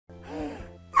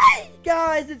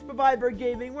guys, it's BuhByberg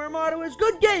Gaming, where our motto is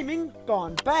good gaming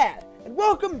gone bad. And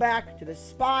welcome back to The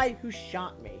Spy Who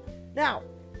Shot Me. Now,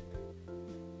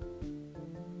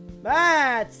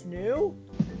 that's new.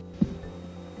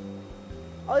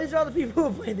 Oh, these are all the people who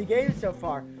have played the game so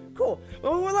far. Cool.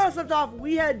 Well, when we last left off,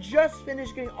 we had just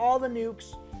finished getting all the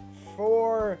nukes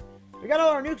for... We got all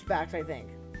our nukes back, I think.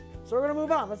 So we're going to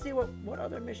move on. Let's see what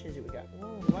other missions do we got. Whoa,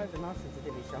 why is the mouse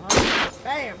sensitivity so high?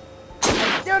 Bam!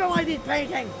 I still don't like these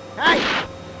paintings! Hey!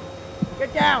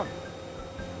 Get down!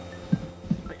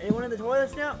 Anyone in the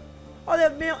toilets now? Oh, they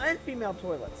have male and female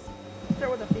toilets. Let's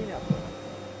start with the female toilet.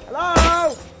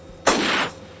 Hello?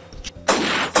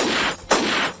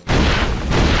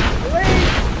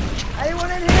 Police!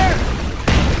 Anyone in here?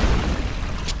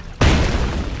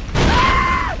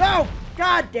 Ah! No!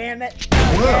 God damn it!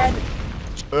 Well,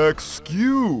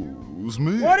 excuse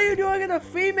me? What are you doing in the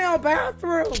female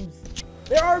bathrooms?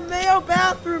 There are male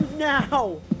bathrooms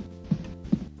now!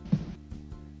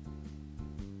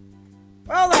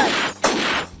 Well then,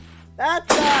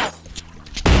 that's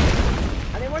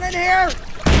anyone in here?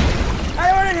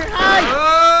 Anyone in here? Hi!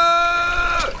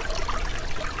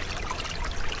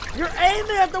 You're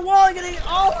aiming at the wall and getting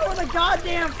all over the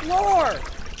goddamn floor!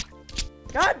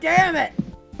 God damn it!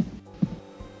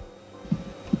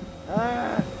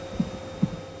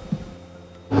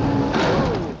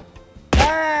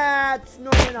 That's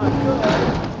not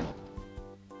good.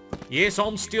 Yes,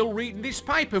 I'm still reading this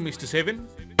paper, Mr. Seven.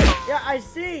 Yeah, I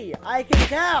see. I can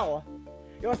tell.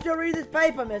 You'll still read this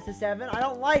paper, Mr. Seven. I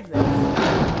don't like this.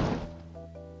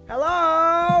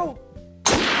 Hello?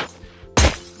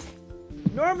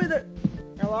 Normally the...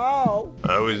 Hello?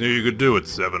 I always knew you could do it,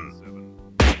 Seven.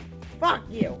 Fuck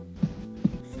you.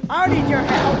 I don't need your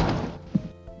help.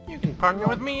 You can partner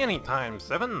with me anytime,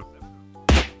 Seven.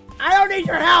 I don't need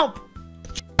your help.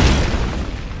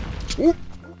 Whoop.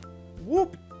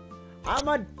 Whoop. I'm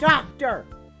a doctor.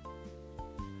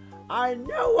 I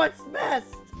know what's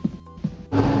best.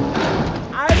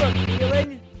 I have a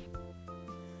feeling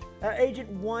that Agent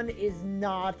 1 is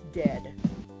not dead.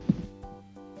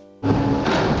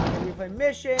 Maybe play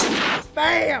mission.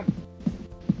 Bam!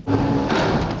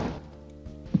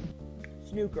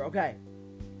 Snooker, okay.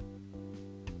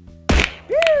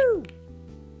 Woo!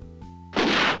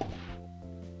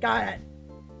 Got it.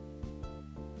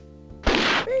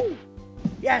 Woo!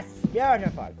 Yes,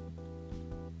 beautiful.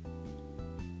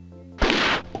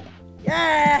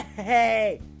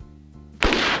 Yay!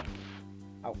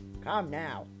 Oh, come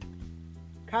now.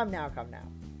 Come now, come now.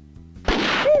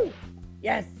 Woo!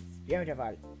 Yes,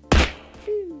 beautiful.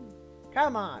 Woo!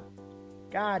 Come on.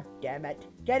 God damn it.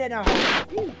 Get in a hole.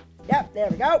 Woo! Yep, there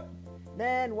we go.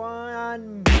 Then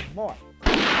one more.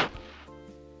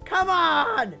 Come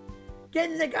on! Get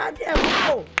in the goddamn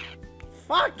hole!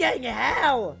 Fucking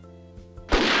hell!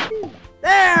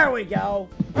 There we go.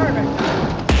 Perfect.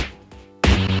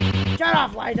 Shut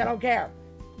off, lights. I don't care.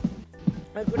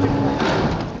 I'm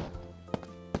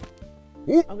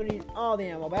gonna need all the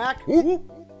ammo back. Whoop,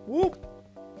 whoop.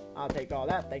 I'll take all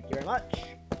that. Thank you very much.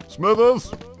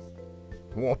 Smithers?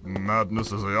 What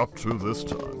madness is he up to this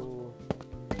time?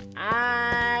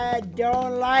 I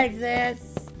don't like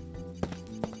this.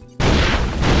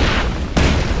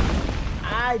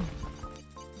 I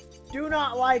do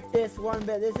not like this one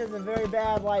bit. This is a very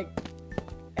bad, like,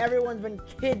 everyone's been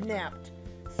kidnapped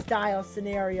style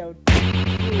scenario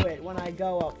to it when I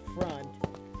go up front.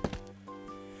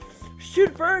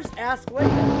 Shoot first, ask later.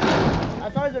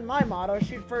 That's always been my motto.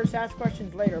 Shoot first, ask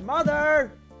questions later.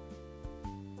 Mother!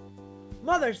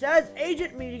 Mother says,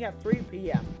 agent meeting at 3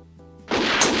 p.m.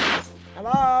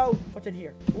 Hello? What's in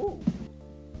here? Ooh.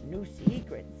 New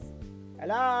secrets.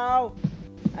 Hello?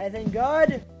 Anything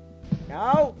good?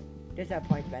 No?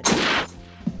 Disappointment.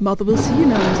 Mother will see you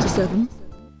now, Mr. Seven.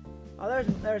 Oh,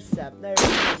 there's Seven. There's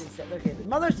Seven. Okay, the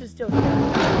Mother's still here.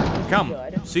 Come,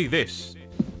 good. see this.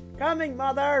 Coming,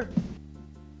 Mother.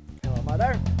 Hello,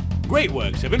 Mother. Great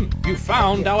work, Seven. You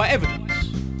found our evidence.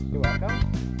 You're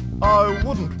welcome. I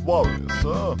wouldn't worry,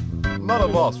 sir. None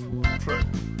of us will betray.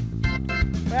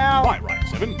 Well... Right,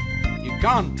 Seven. You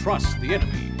can't trust the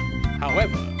enemy.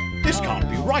 However, this can't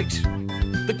be right.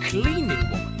 The cleaning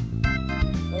woman.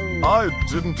 Oh. I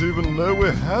didn't even know we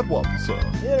had one, sir.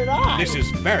 Neither did I. This is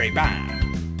very bad.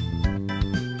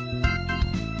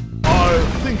 I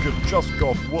think it just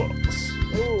got worse.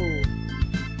 Ooh.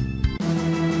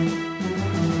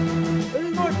 This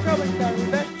is more troubling time.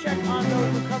 We best check on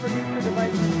those recovered nuclear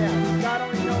devices fast. God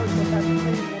only knows what that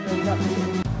cleaning woman is up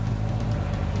to.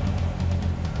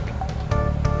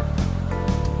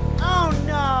 Oh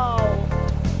no!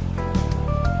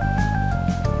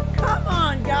 Come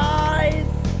on, guys!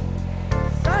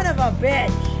 Son of a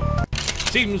bitch!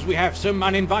 Seems we have some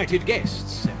uninvited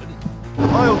guests, Seven.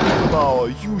 I'll give them our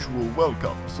usual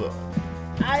welcome, sir.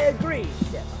 I agree,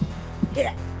 Seven.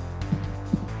 Here.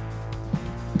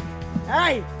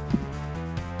 Hey!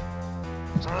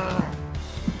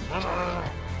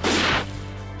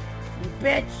 You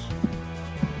bitch!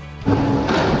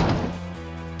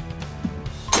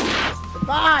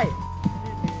 Goodbye!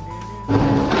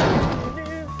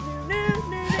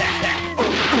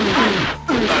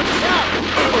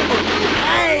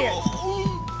 Hey!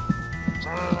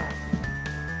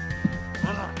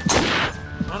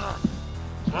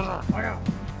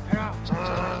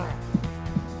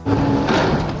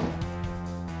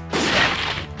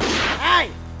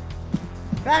 Hey!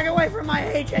 Back away from my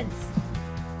agents!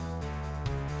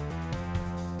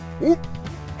 Oop.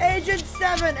 Agent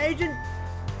 7! Agent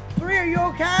 3, are you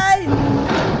okay?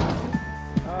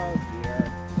 Oh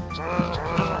dear.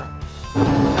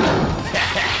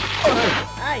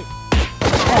 Hey!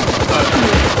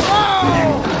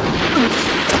 Whoa!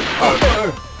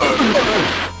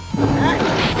 Hey!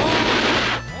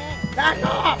 Back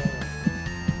off!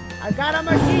 I've got a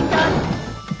machine gun!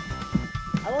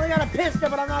 I've only got a pistol,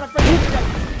 but I'm not afraid to shoot it.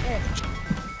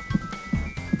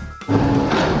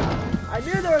 I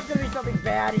knew there was going to be something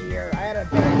bad here. I had a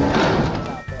very bad feeling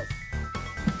about this.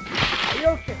 Are you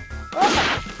okay?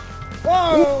 Oh!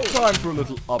 Whoa! Time for a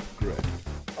little upgrade.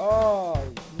 Oh,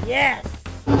 yes!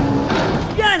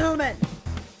 Gentlemen!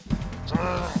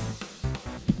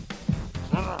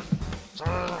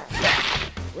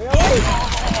 Really?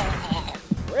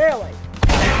 Really?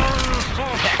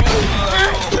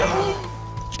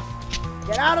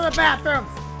 Get out of the bathrooms!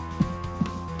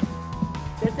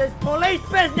 This is police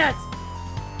business!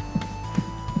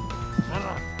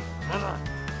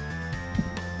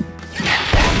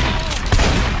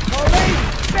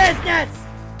 Police business!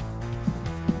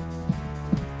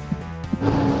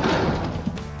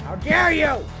 How dare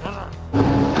you! How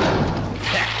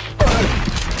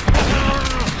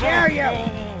dare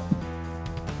you!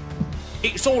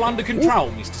 It's all under control,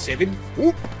 Mr. Seven.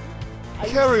 Oop. Are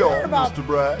you Carry sure on, about- Mr.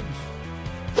 Braggs.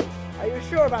 Are you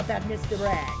sure about that, Mr.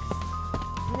 Braggs?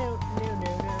 No.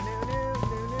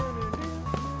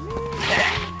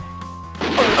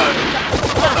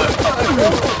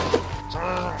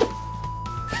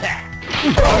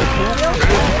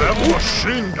 Them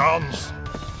machine guns.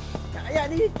 Yeah,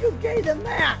 you gave them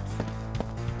that.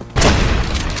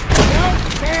 Don't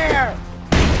care.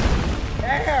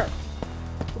 There.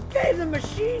 Who gave them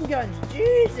machine guns?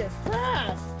 Jesus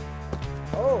Christ.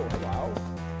 Oh, hello.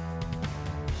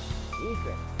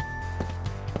 Secrets.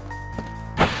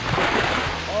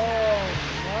 Oh,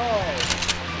 no.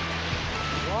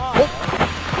 Wow.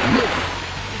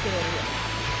 Secret over here.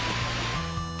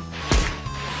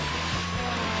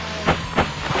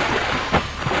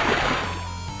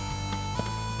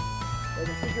 There's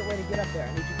a secret way to get up there.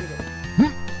 I need you to do this.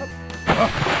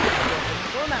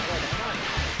 Going that way. Come on.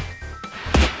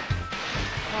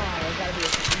 Oh, there's gotta be a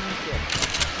secret.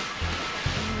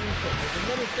 There's a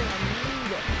little thing I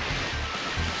need it.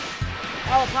 Oh,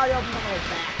 it'll probably open up my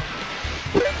back.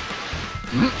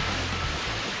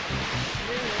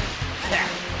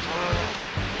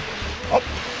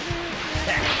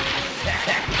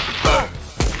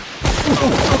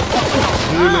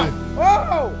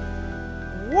 Oh!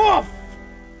 Woof!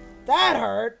 That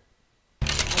hurt.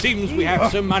 Seems we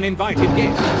have some uninvited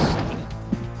guests.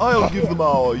 I'll give them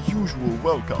our usual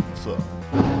welcome, sir.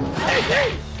 I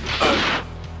agree.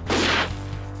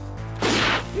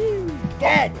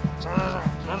 Dead.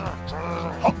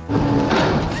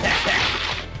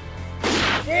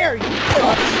 There you go.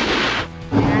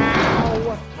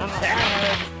 Ow. That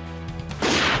hurt.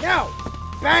 No.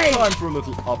 Bang. Time for a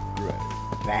little upgrade.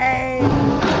 Bang.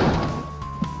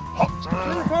 To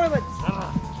the toilets.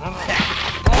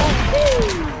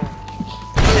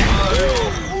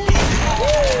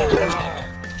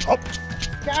 Hop.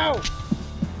 Go.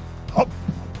 Hop.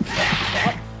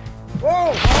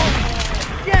 Whoa.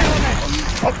 Gentlemen.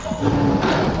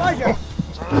 Pleasure.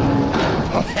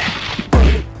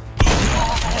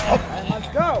 And let's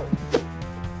go.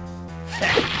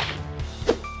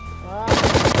 Oh,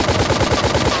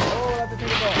 that's a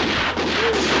big ball.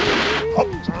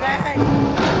 Bang.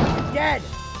 Dead.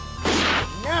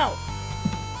 No.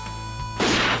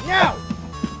 No.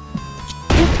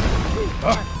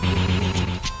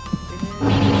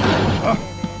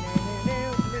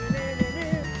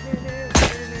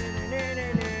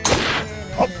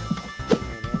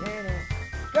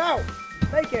 Go.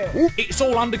 Thank you. It's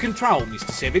all under control,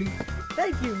 Mr. Seven.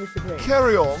 Thank you, Mr. Briggs.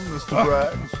 Carry on, Mr.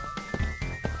 Braggs.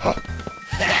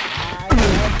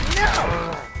 No.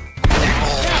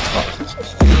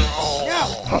 No.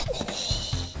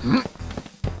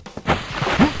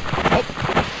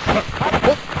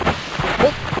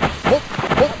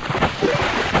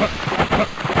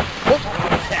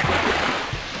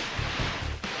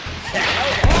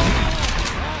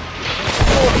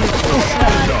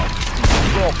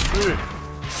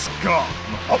 Scum.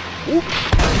 Up. Oop.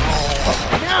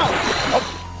 No! Up.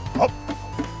 Up.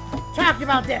 Talk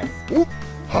about this! Oop.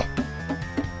 Ha.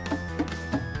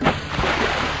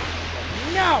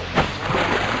 No!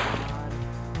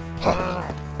 Ha.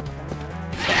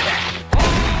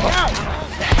 No!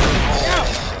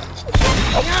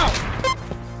 No!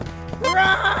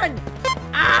 Run!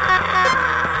 Ah!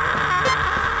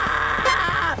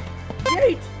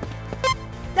 Yeet!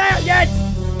 Dang it!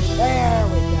 There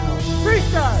we go. 3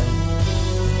 stars!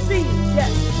 See,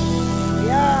 yes.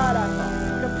 Beautiful.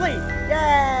 Complete.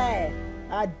 Yay!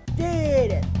 I did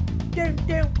it. Do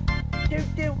do do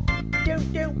do do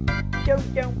do do do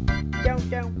do do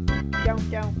do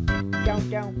do do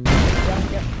do.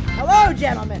 Hello,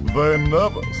 gentlemen. They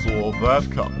never saw that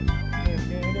coming.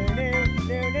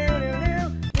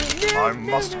 I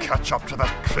must catch up to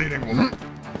that cleaning woman.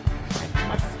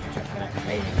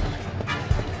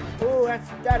 Ooh,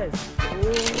 that is.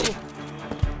 Ooh.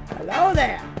 Hello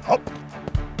there. Up.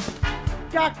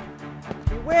 Duck.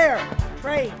 Beware.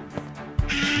 Trains.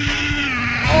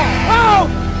 Oh!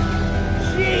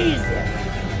 Jesus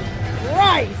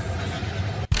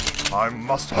Christ! I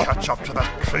must catch up to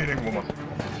that cleaning woman.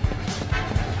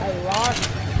 I lost.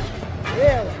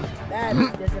 Really? That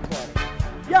is disappointing.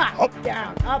 Yeah. Up.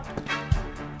 Down. Up.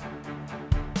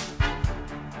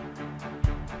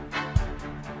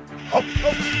 Up.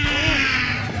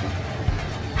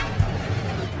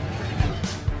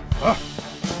 Up.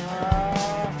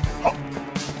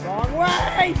 Wrong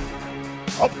way!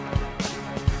 Up.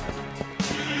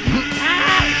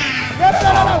 Ah!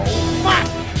 No! Fuck!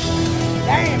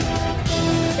 Damn!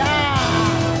 God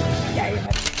damn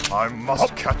it! I must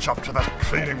catch up to that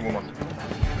cleaning woman.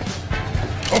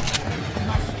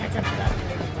 Must catch up to that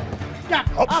thing. Duck!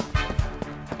 Up. Up!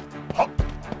 Up.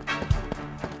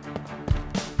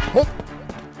 Up.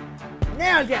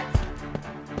 Nailed it!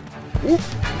 Oop.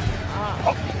 Ah.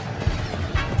 Up.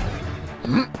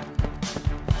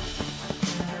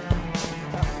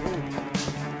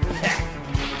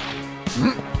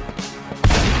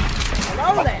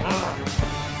 Hello there!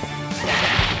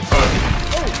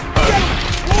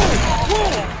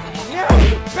 No!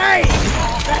 Bang!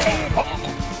 Bang!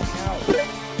 No.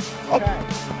 Okay.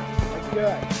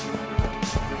 Good.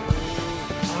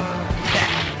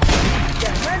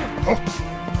 Gentlemen. Up.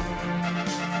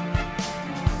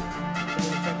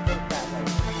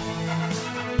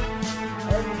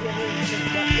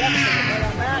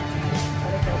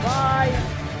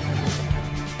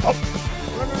 Up.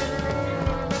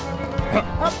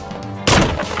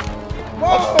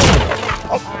 Whoa!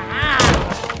 Up. Ah!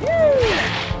 Woo!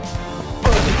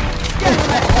 Get him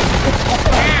back!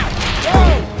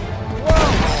 Ow! Whoa!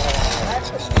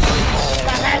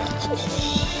 Stop it!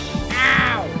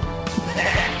 Ow!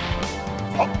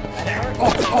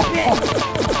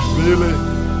 Really?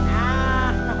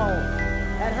 Ow!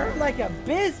 That hurt like a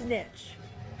biznitch.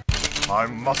 I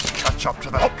must catch up to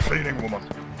that cleaning woman.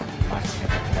 Must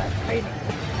catch up to that training.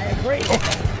 I agree.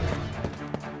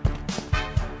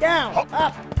 Down,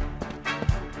 up.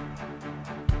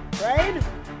 Train.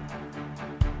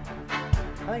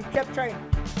 I think ship train.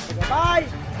 So goodbye.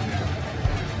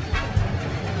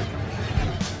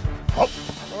 Up.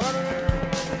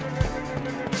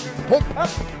 Up. Up.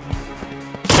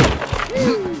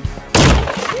 Woo.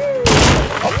 Woo.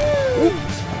 Up. Woo.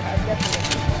 I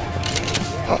definitely.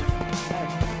 Up.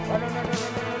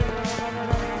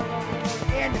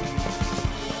 In.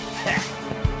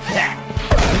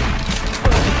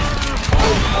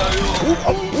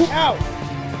 Ow!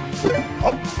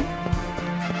 Up.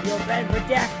 You've been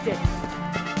redacted.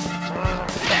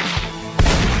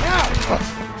 Now!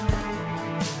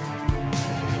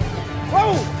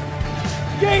 Whoa!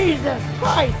 Jesus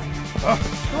Christ!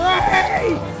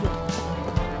 Trains!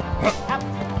 Up.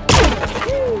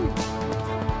 Woo.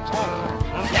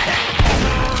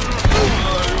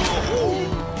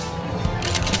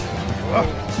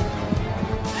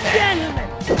 Gentlemen!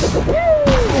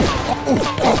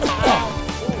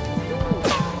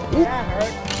 That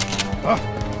hurt.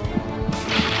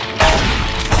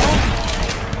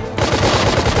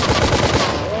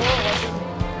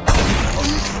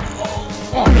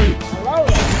 Hello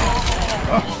there.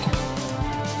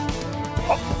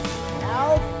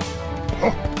 Alf.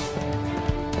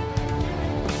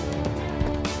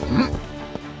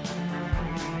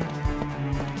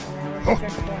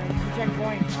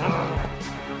 Checkpoint.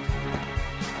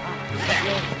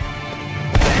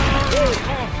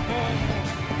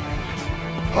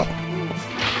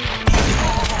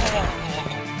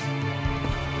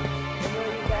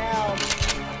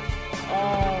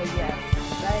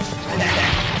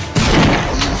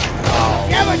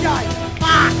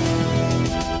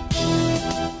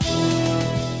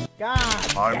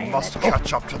 I must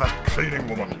catch up to that cleaning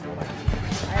woman.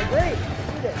 I agree.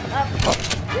 Do this. Up.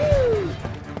 Woo!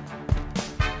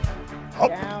 Up.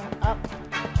 Down. Up.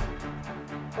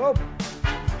 Oh.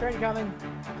 Train coming.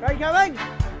 Train coming.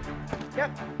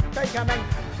 Yep. Train coming.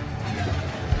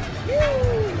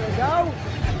 There we go.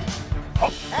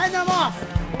 Up. And I'm off.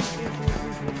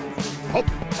 Up.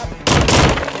 Up.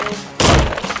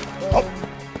 Up.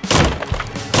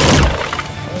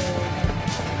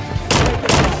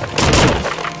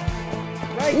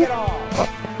 Break it off.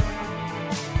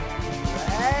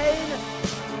 Rain.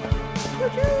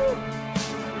 Choo-choo.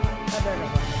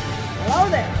 Hello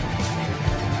there.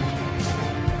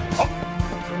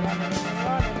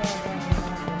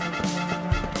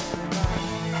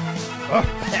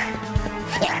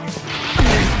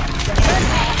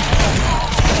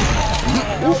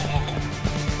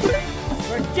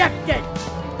 Rejected.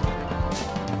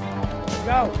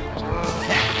 Go.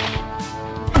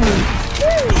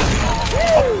 Woo!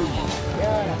 Woo!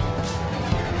 Good.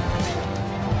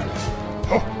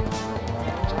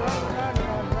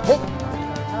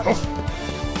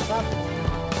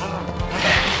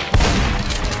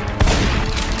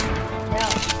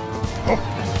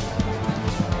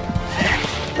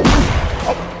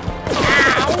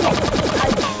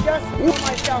 Pull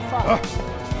myself up.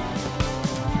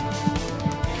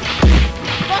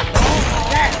 Fuck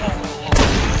that.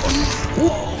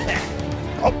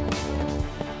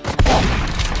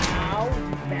 Ow, you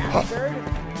bastard.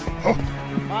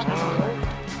 Fuck you.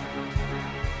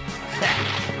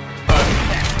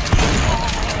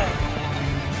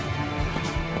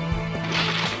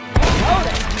 Hold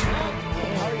it.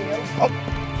 How are you?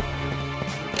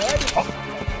 Good? Good.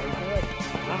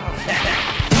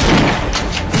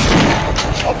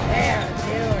 There,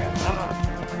 beautiful.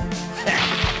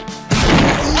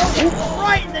 Oh,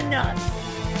 right in the nuts.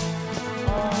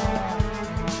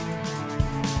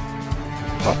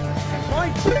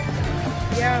 Point.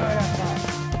 Beautiful.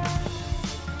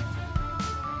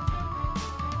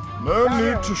 No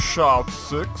need to shout,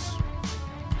 6.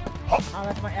 Oh,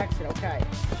 that's my exit. Okay.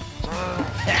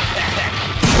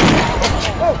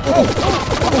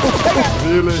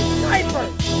 Really?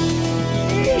 Snipers.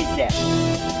 Jesus.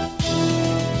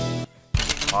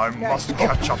 I must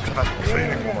catch up to that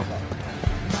cleaning woman.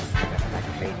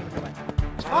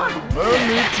 No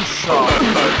need to shout.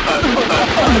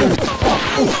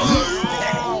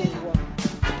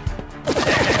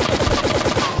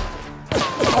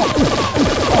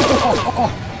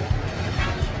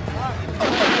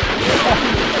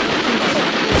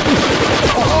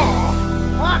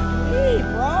 Fuck me,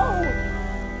 bro.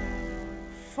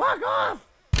 Fuck off,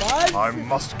 bud. I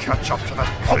must catch up to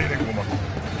that cleaning woman.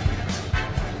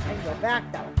 Go back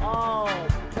though. Oh,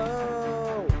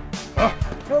 boo.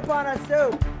 Poop on a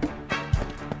soup.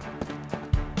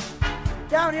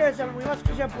 Down here, someone. We must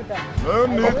catch up with them. No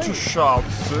need to shout,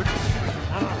 6.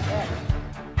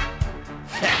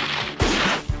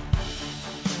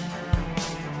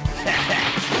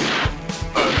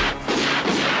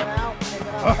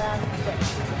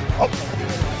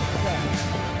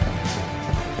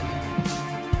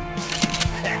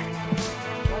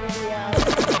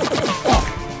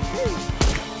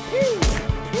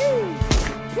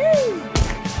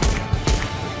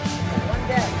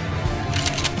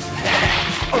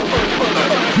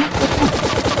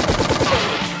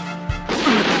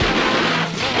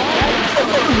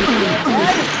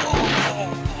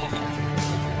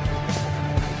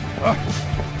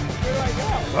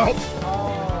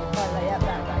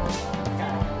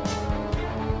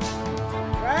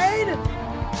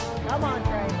 Come on,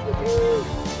 train.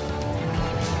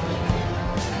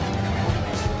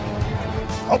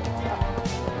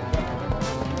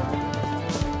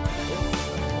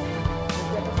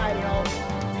 Get beside you.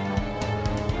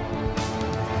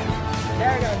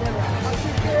 There we go. There we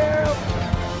go.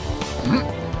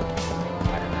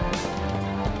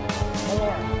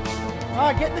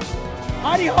 Get the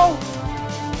hidey hole.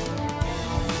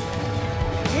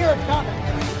 Hear it coming. You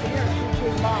can hear it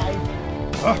shoot by.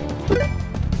 I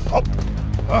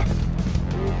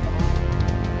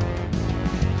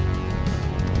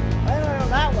don't know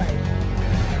that way.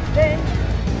 Then.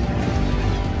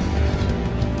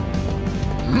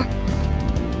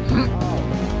 Oh,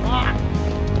 fuck.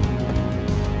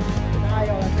 Now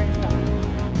you'll have train stop.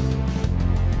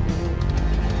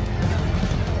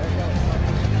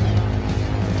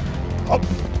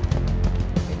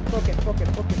 Book it.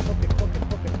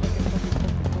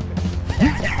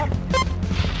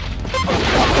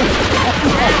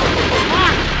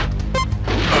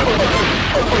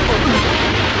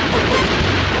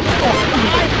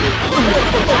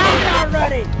 I'm not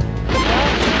ready.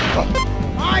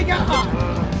 My God.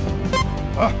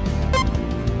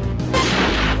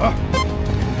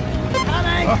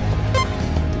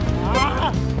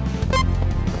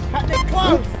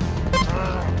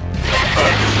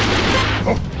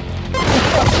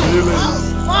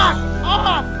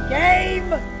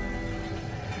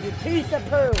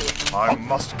 I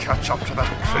must catch up to that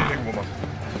cleaning woman.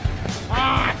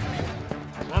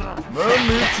 No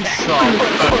need to shout.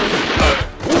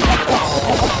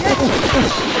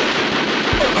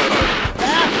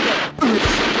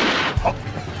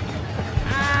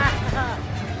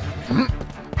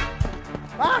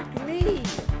 Fuck me!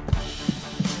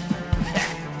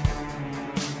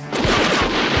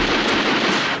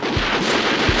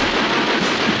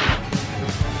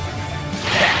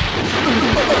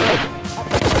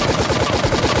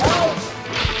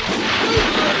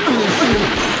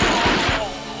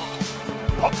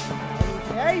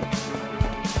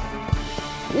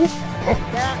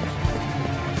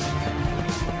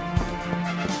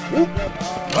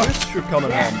 This should come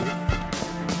in handy.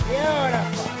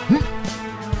 Beautiful.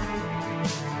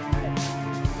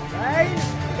 Right?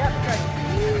 Yep, right.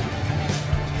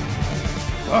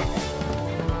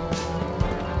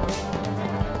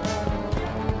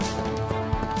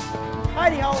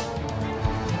 Hidey hole.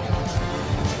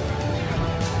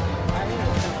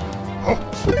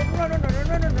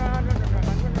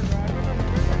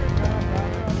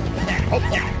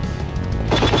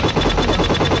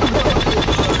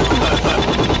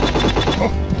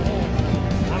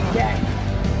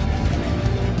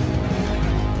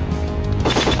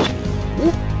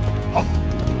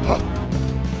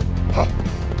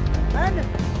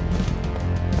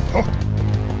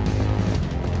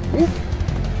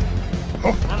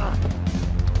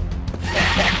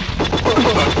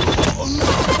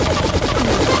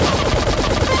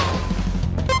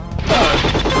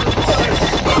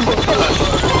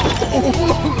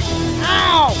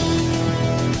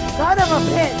 Son of a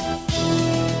bitch!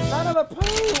 Son of a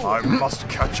poo! I must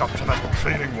catch up to that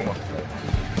cleaning woman.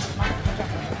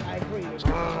 I agree.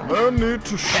 No need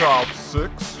to shout,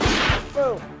 Six.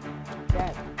 Boom.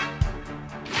 Dead.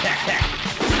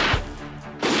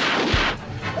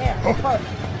 There, perfect.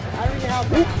 I don't need help.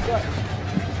 I'm good.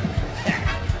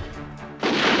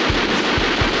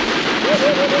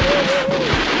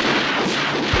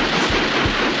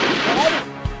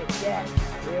 It's dead.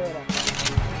 Beautiful.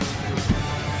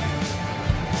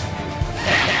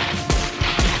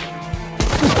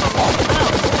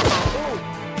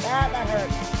 That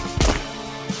hurt.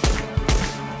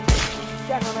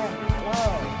 Gentlemen, hello.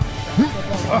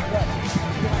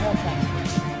 Get my health back.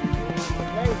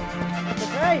 It's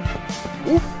okay.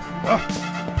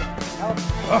 Health,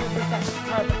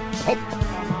 100%.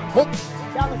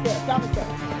 Down the stairs, down the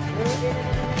stairs.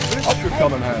 This should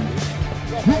come in handy.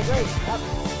 Yes, I agree.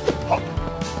 Up.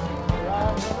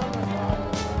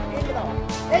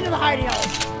 Into the hiding hole.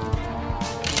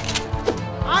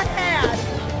 I had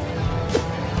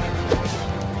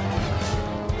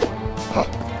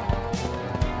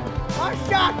a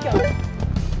shotgun.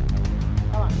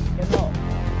 Come on, get low.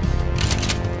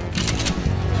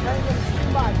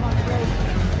 Come on, Grace.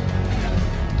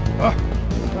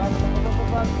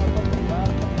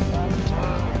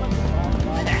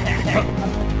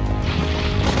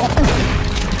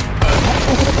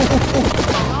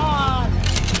 Come on!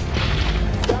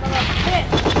 Son of a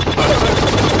bitch!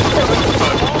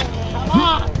 Come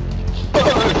on!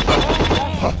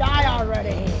 Let's die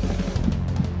already!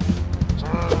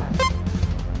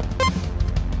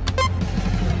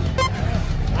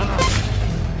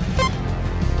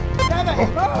 Seven,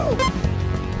 move!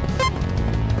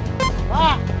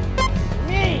 Fuck!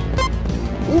 Me!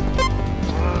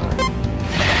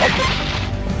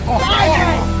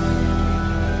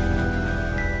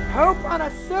 Hope on a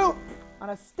soup! On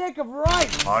a stick of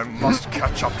rice! I must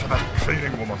catch up to that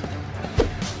cleaning woman.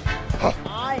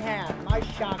 I had my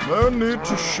shotgun. No need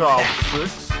to shout,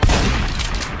 Six.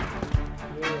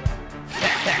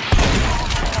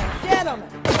 Gentlemen!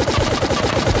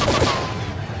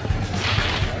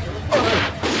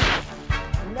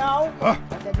 No! I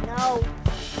said no! I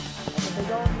said they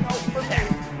don't know for me.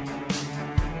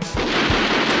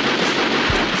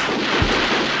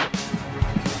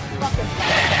 Fucking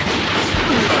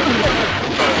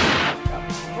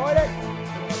avoid it!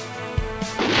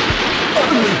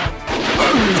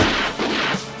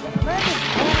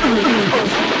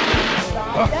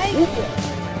 Thank you!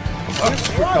 This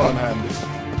should come in handy.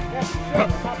 Yes, sure.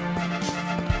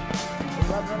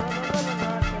 Run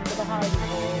into the hiding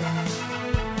hole.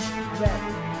 Then.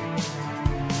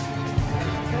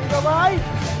 Can you go by?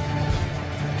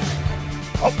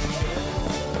 Up.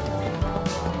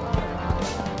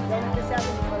 Then at the 7,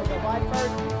 you want to go by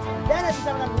first. Then at the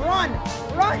 7, run!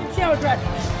 Run, children!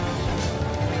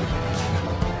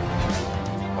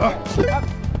 Up.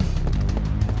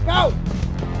 Go!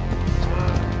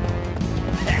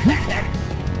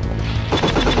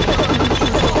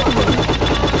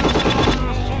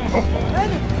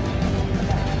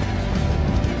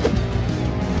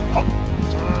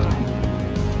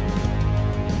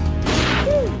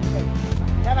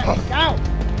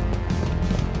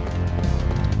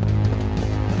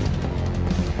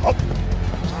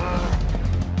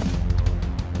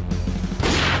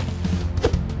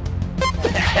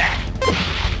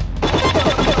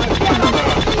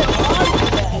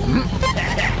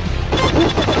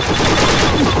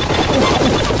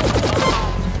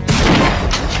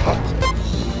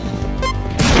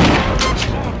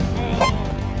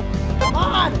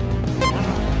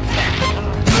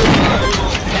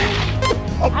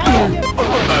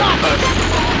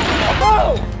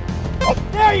 Oh!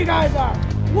 There you guys are!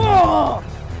 Whoa!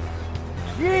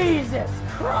 Jesus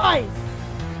Christ!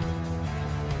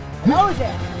 How was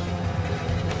it?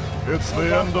 It's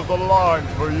the end of the line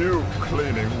for you,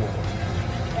 cleaning woman.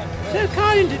 So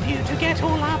kind of you to get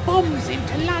all our bombs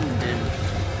into London.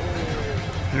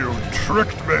 You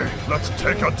tricked me. Let's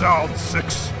take her down,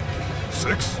 6.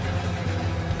 6?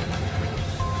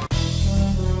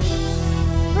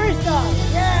 First time!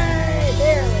 Yay!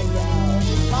 There we go.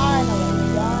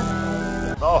 Finally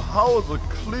done. Now how is a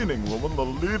cleaning woman the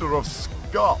leader of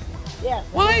S.C.U.M? Yes.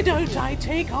 Why don't I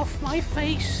take off my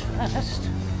face first?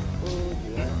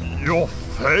 Your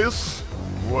face?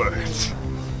 Wait.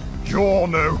 You're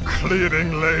no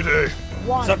cleaning lady.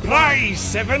 One. Surprise,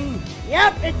 7!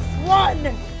 Yep, it's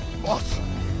 1! What?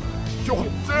 You're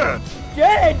dead.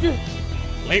 Dead!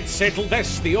 Let's settle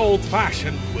this the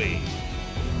old-fashioned way.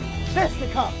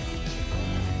 Fisticuffs!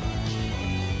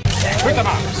 Put them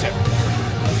up, 7.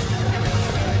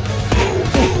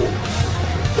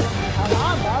 Come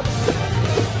on, bub.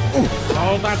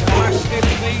 All that blasted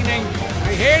cleaning.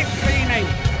 I hate cleaning.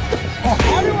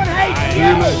 Everyone hates Aye,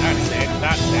 you! that's it,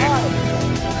 that's it.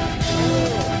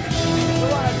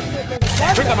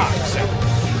 Put them up, 7.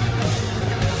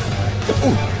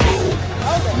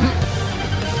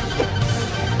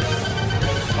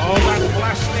 All that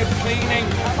blasted cleaning.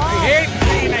 I hate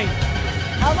cleaning.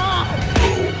 Come on!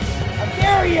 How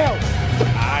dare you!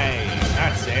 Aye,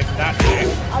 that's it, that's it.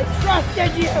 I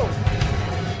trusted you!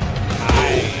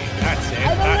 Aye, that's it, I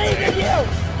believe in you!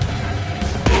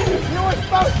 You were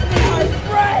supposed to be my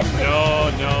friend!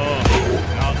 No, no,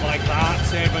 not like that,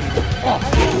 7. And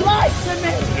you lied to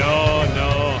me! No,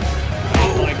 no,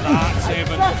 not like that,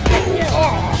 7. I trusted you!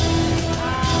 Ow!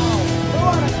 Who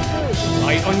wanna shoot?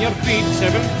 Light on your feet,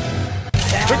 7.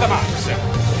 Put them up, 7.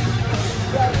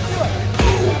 Yeah, do it!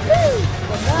 Woo!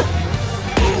 What's that?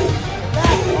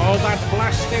 All that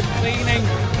blasted cleaning.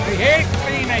 I hate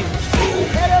cleaning.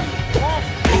 Hit him! Back!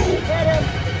 Hit him!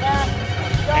 Back!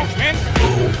 Stop! Henchmen,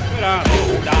 where are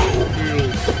those damn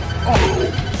fools?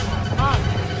 Come on!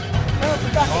 Move the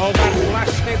duck! All that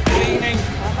blasted cleaning.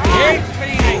 I hate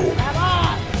cleaning. Come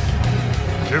on!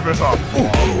 Give it up,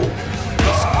 Mom.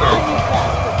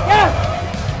 Yes!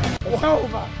 It's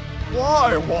over!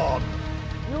 Why, Juan?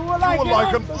 You were like, You were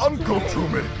like an uncle to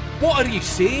me. What are you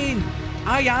saying?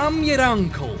 I am your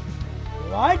uncle.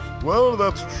 What? Well,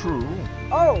 that's true.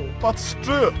 Oh! But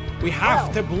still. We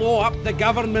have to blow up the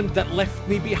government that left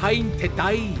me behind to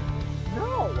die.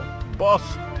 No! But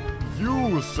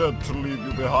you said to leave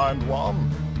you behind, Juan.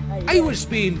 I was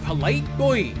being polite,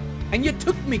 boy, and you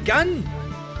took me gun.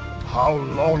 How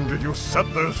long did you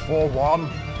set those for, Juan?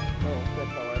 Oh, good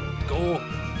lord. Go.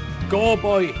 Go,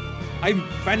 boy. I'm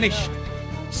finished.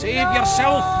 Save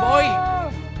yourself, boy.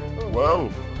 Well,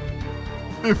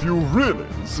 if you really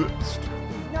insist.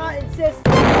 Not insist.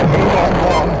 Hold on,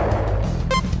 Juan.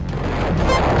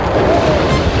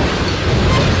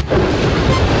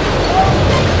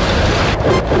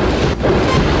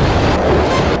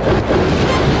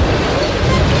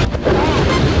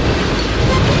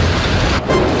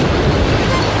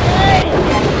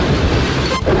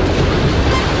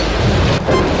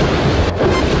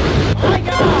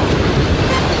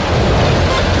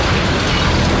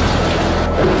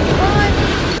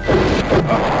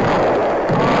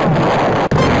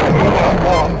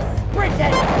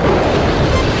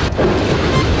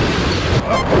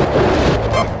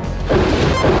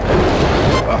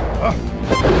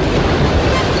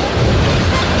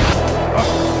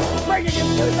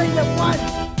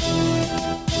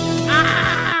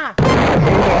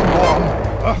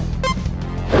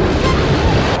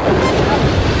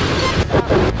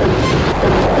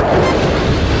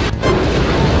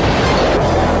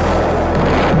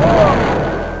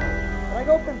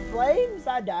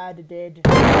 Did.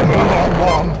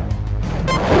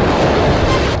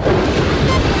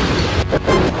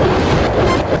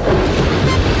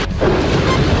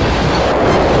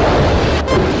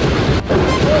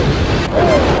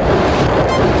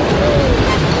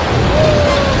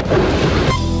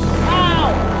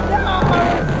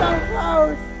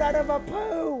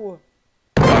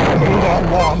 Hold on,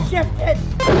 Juan. Shift it!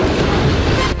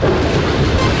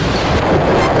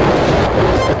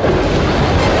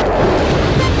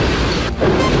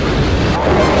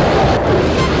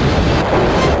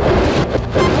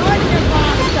 Run, you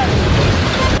monster!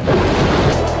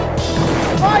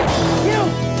 Run, you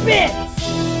bitch!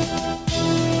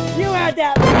 You had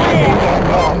that plan!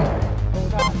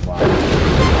 Hold on, Bob.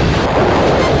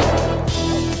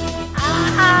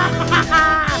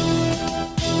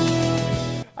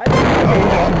 I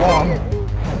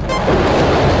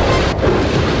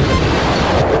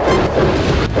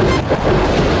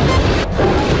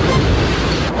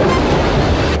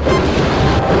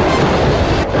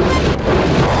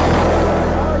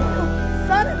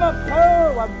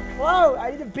go!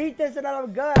 I need to beat this and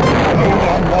I'm good.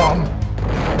 Nom.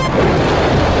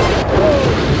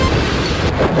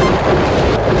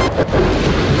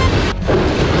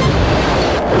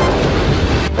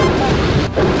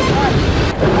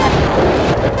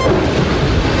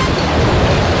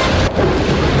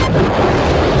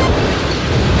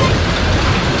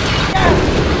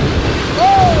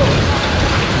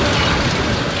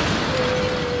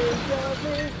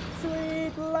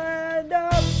 Sweet land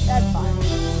of... That's fine.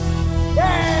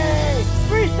 Yay!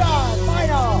 3-star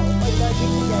final! Wait, did I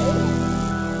beat the game?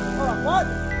 Hold on, what?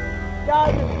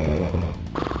 God.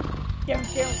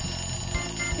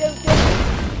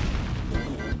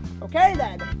 Okay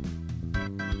then.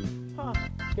 Huh.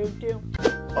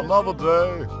 Another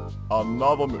day,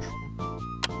 another mission.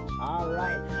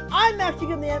 Alright. I'm actually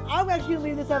gonna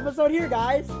leave this episode here,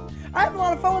 guys. I have a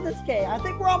lot of fun with this game. I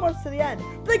think we're almost to the end.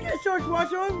 Thank you so much for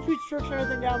watching. I'll leave a description and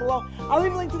everything down below. I'll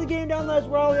leave a link to the game down there as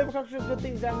well. We have a couple of good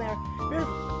things down there.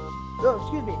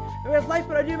 Excuse me. If you guys like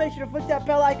what I do, make sure to click that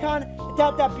bell icon and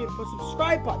tap that beautiful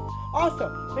subscribe button. Also,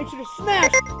 make sure to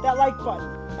smash that like button.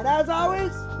 And as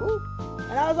always,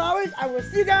 I will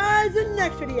see you guys in the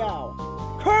next video.